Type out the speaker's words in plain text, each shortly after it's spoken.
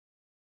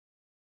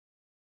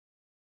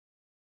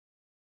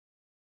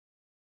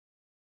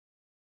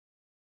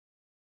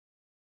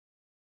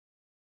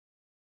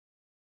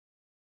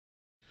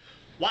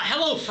Why,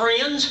 hello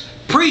friends,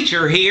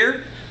 Preacher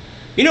here.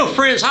 You know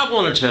friends, I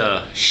wanted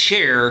to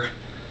share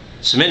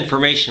some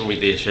information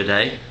with you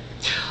today.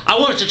 I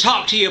wanted to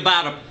talk to you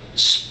about a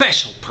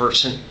special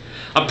person,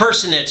 a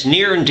person that's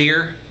near and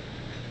dear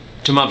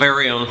to my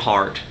very own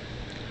heart.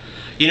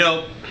 You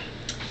know,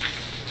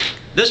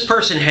 this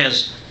person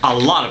has a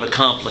lot of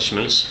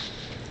accomplishments.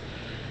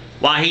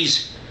 Why,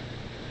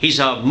 he's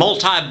a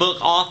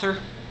multi-book author.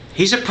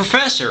 He's a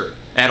professor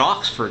at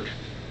Oxford.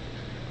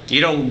 You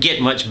don't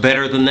get much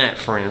better than that,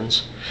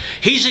 friends.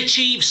 He's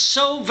achieved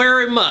so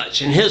very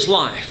much in his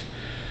life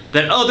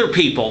that other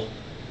people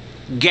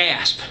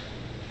gasp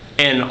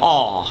in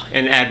awe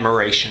and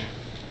admiration.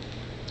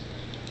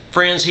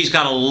 Friends, he's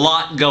got a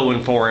lot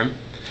going for him,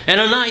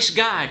 and a nice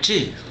guy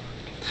too.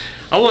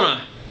 I want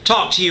to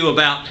talk to you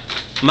about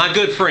my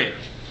good friend,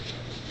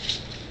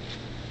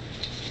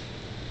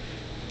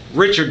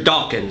 Richard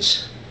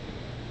Dawkins.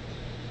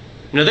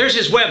 Now there's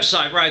his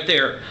website right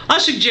there. I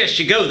suggest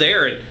you go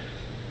there and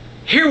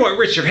hear what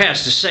Richard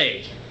has to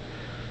say.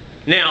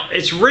 Now,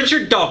 it's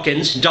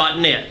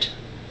richarddawkins.net.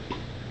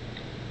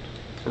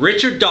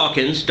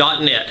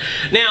 richarddawkins.net.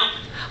 Now,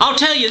 I'll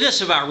tell you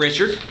this about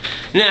Richard.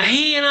 Now,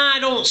 he and I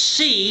don't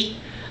see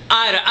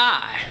eye to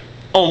eye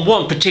on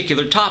one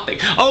particular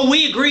topic. Oh,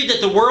 we agree that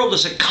the world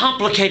is a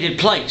complicated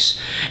place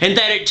and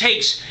that it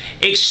takes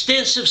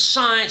extensive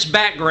science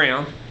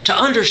background to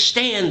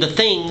understand the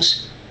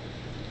things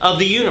of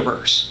the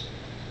universe.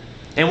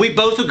 And we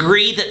both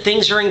agree that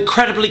things are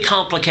incredibly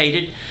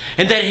complicated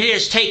and that it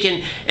has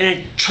taken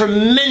a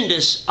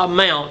tremendous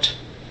amount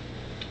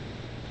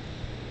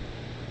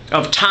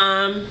of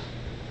time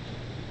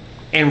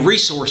and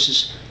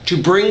resources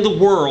to bring the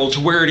world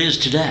to where it is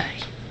today.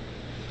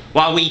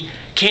 While we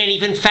can't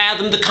even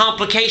fathom the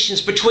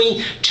complications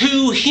between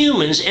two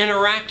humans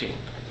interacting.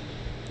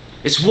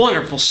 It's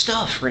wonderful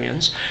stuff,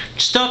 friends.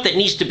 Stuff that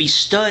needs to be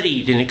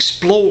studied and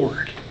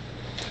explored.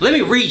 Let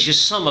me read you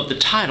some of the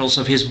titles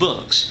of his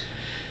books.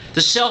 The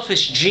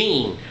Selfish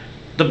Gene,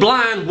 The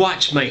Blind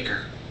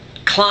Watchmaker,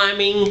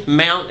 Climbing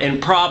Mount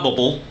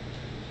Improbable,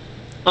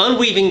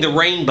 Unweaving the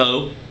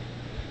Rainbow,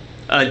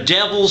 A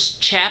Devil's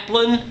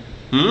Chaplain,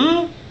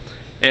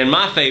 and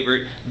my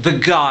favorite, The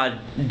God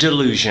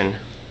Delusion.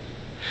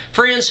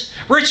 Friends,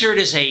 Richard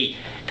is an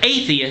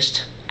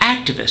atheist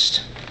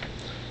activist.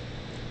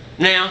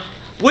 Now,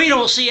 we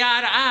don't see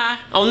eye to eye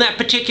on that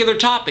particular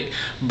topic,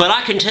 but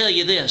I can tell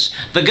you this,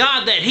 the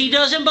God that he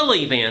doesn't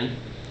believe in,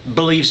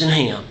 believes in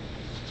him.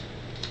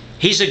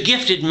 He's a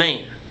gifted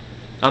man,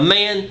 a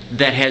man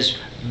that has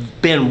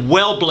been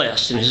well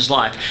blessed in his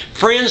life.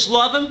 Friends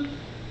love him.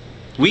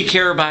 We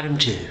care about him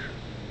too.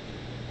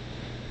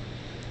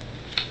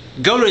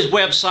 Go to his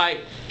website,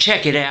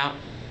 check it out.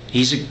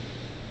 He's a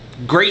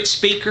great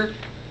speaker,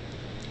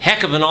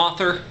 heck of an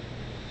author.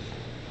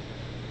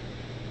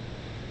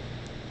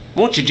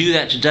 Won't you do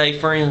that today,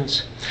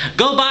 friends?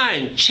 Go by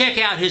and check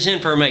out his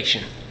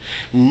information.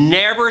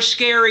 Never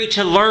scary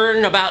to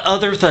learn about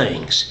other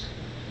things.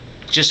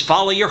 Just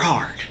follow your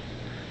heart.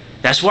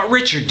 That's what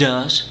Richard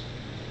does.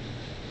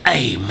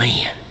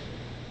 Amen.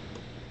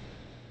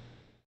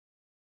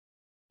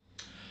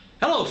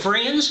 Hello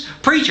friends,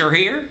 Preacher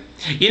here.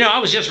 You know, I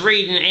was just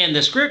reading in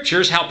the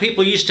scriptures how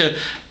people used to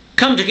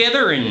come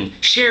together and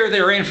share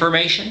their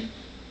information.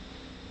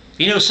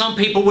 You know, some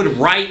people would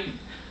write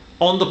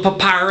on the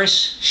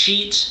papyrus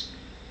sheets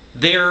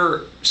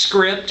their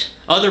script.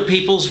 Other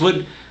peoples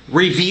would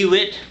review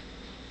it.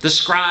 The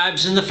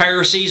scribes and the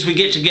Pharisees would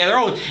get together.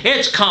 Oh,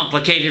 it's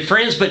complicated,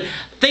 friends, but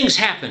things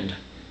happened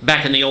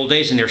back in the old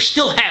days and they're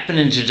still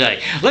happening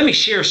today. Let me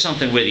share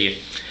something with you.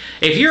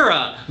 If you're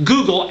a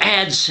Google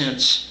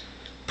AdSense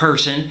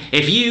person,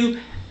 if you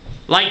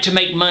like to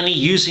make money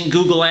using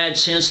Google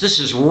AdSense, this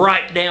is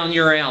right down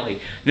your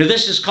alley. Now,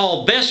 this is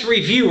called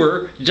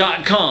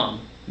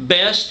bestreviewer.com.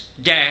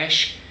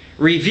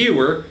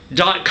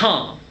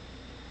 best-reviewer.com.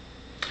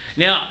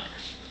 Now,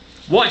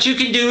 what you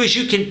can do is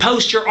you can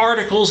post your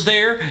articles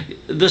there,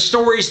 the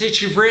stories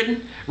that you've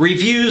written,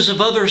 reviews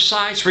of other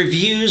sites,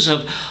 reviews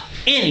of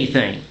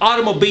anything,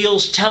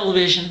 automobiles,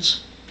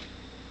 televisions,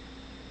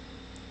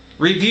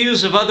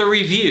 reviews of other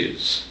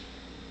reviews.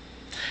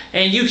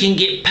 And you can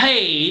get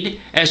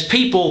paid as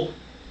people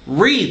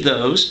read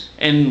those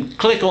and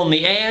click on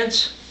the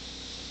ads.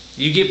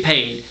 You get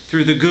paid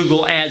through the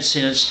Google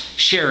AdSense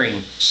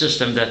sharing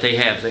system that they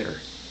have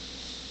there.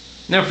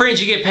 Now friends,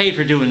 you get paid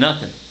for doing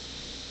nothing.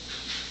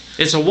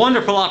 It's a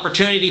wonderful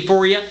opportunity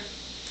for you.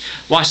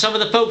 Why, some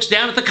of the folks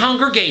down at the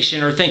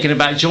congregation are thinking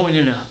about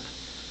joining up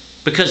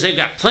because they've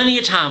got plenty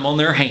of time on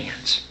their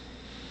hands.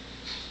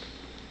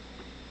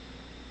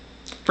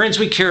 Friends,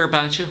 we care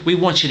about you. We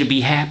want you to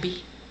be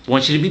happy. We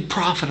want you to be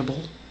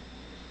profitable.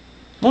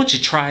 Won't you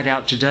try it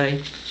out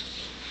today?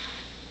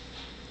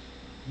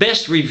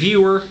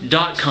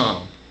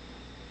 bestreviewer.com.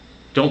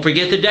 Don't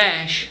forget the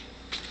dash.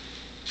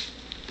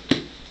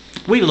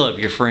 We love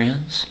you,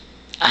 friends.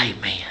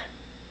 Amen.